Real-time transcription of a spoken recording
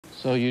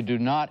So you do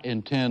not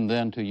intend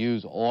then to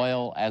use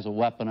oil as a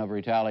weapon of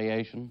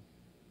retaliation?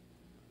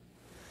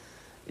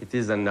 It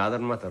is another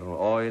matter.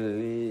 Oil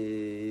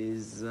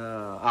is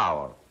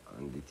our,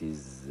 and it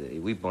is a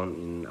weapon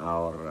in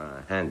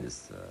our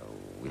hands.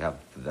 We have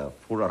the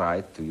full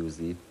right to use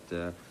it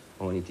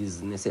when it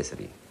is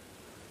necessary.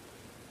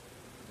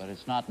 But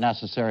it's not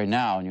necessary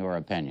now, in your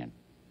opinion.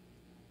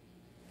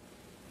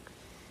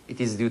 It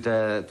is due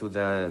to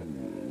the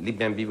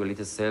Libyan people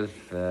itself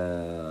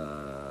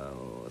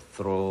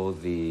through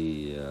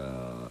the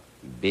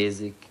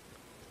basic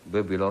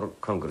popular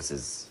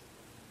congresses.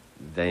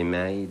 They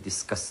may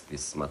discuss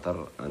this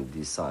matter and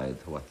decide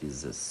what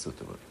is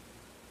suitable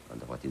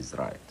and what is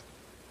right.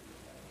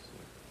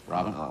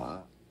 Robin?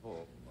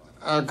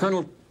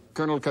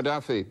 Colonel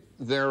Qaddafi,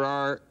 there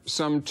are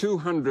some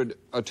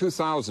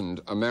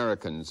 2,000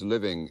 Americans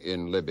living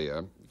in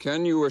Libya.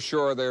 Can you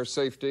assure their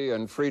safety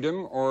and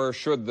freedom, or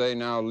should they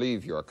now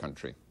leave your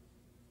country?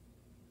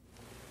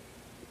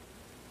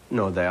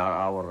 No, they are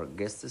our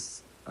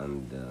guests,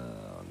 and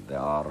they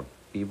are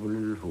people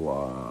who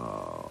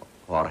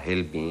are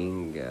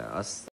helping us.